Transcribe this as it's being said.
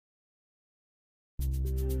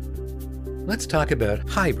Let's talk about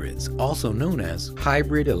hybrids, also known as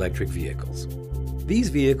hybrid electric vehicles. These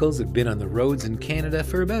vehicles have been on the roads in Canada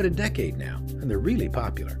for about a decade now, and they're really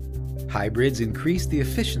popular. Hybrids increase the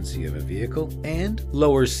efficiency of a vehicle and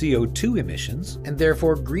lower CO2 emissions, and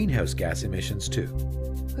therefore greenhouse gas emissions too.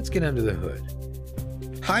 Let's get under the hood.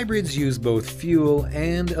 Hybrids use both fuel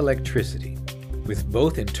and electricity, with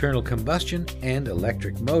both internal combustion and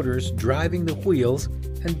electric motors driving the wheels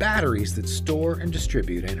and batteries that store and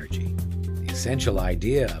distribute energy. The essential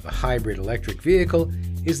idea of a hybrid electric vehicle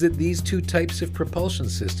is that these two types of propulsion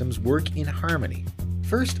systems work in harmony.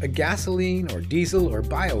 First, a gasoline or diesel or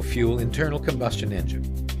biofuel internal combustion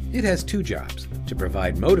engine. It has two jobs: to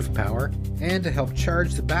provide motive power and to help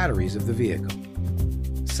charge the batteries of the vehicle.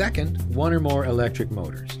 Second, one or more electric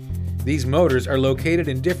motors. These motors are located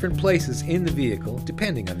in different places in the vehicle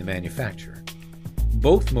depending on the manufacturer.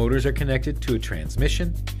 Both motors are connected to a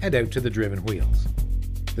transmission and out to the driven wheels.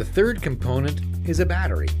 The third component is a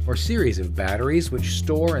battery or series of batteries which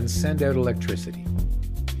store and send out electricity.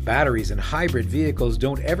 Batteries in hybrid vehicles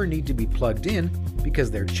don't ever need to be plugged in because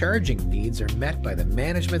their charging needs are met by the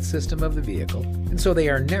management system of the vehicle, and so they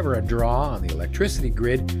are never a draw on the electricity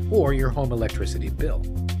grid or your home electricity bill.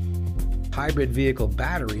 Hybrid vehicle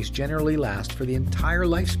batteries generally last for the entire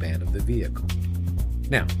lifespan of the vehicle.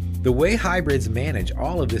 Now, the way hybrids manage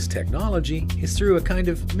all of this technology is through a kind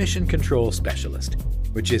of mission control specialist,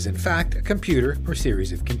 which is in fact a computer or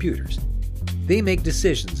series of computers. They make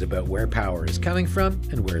decisions about where power is coming from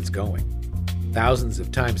and where it's going. Thousands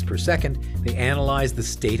of times per second, they analyze the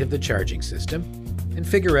state of the charging system and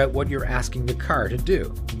figure out what you're asking the car to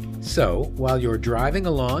do. So, while you're driving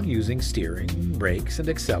along using steering, brakes, and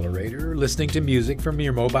accelerator, or listening to music from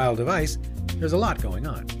your mobile device, there's a lot going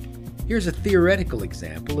on. Here's a theoretical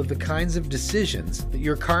example of the kinds of decisions that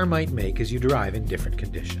your car might make as you drive in different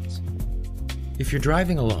conditions. If you're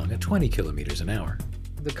driving along at 20 kilometers an hour,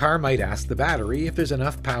 the car might ask the battery if there's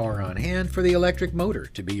enough power on hand for the electric motor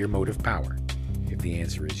to be your motive power. If the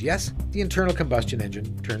answer is yes, the internal combustion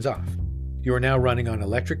engine turns off. You are now running on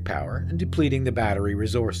electric power and depleting the battery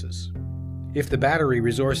resources. If the battery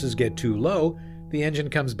resources get too low, the engine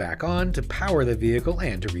comes back on to power the vehicle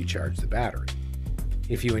and to recharge the battery.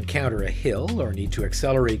 If you encounter a hill or need to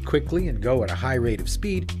accelerate quickly and go at a high rate of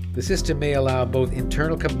speed, the system may allow both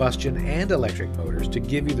internal combustion and electric motors to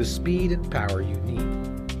give you the speed and power you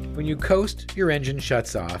need. When you coast, your engine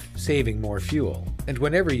shuts off, saving more fuel. And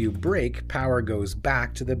whenever you brake, power goes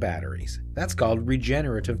back to the batteries. That's called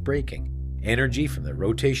regenerative braking. Energy from the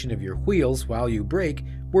rotation of your wheels while you brake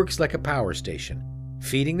works like a power station,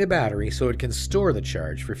 feeding the battery so it can store the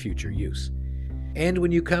charge for future use. And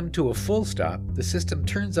when you come to a full stop, the system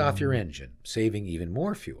turns off your engine, saving even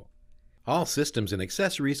more fuel. All systems and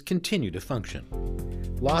accessories continue to function.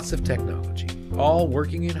 Lots of technology, all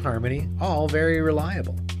working in harmony, all very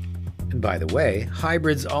reliable. And by the way,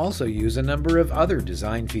 hybrids also use a number of other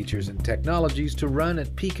design features and technologies to run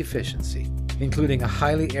at peak efficiency, including a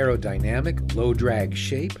highly aerodynamic, low-drag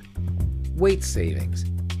shape, weight savings,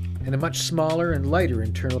 and a much smaller and lighter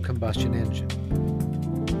internal combustion engine.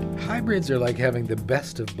 Hybrids are like having the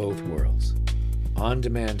best of both worlds: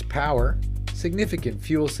 on-demand power, significant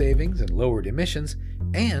fuel savings and lowered emissions,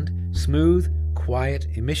 and smooth, quiet,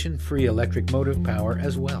 emission-free electric motive power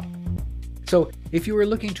as well. So, if you are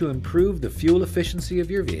looking to improve the fuel efficiency of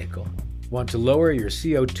your vehicle, want to lower your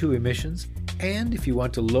CO2 emissions, and if you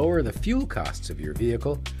want to lower the fuel costs of your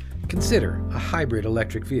vehicle, consider a hybrid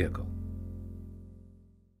electric vehicle.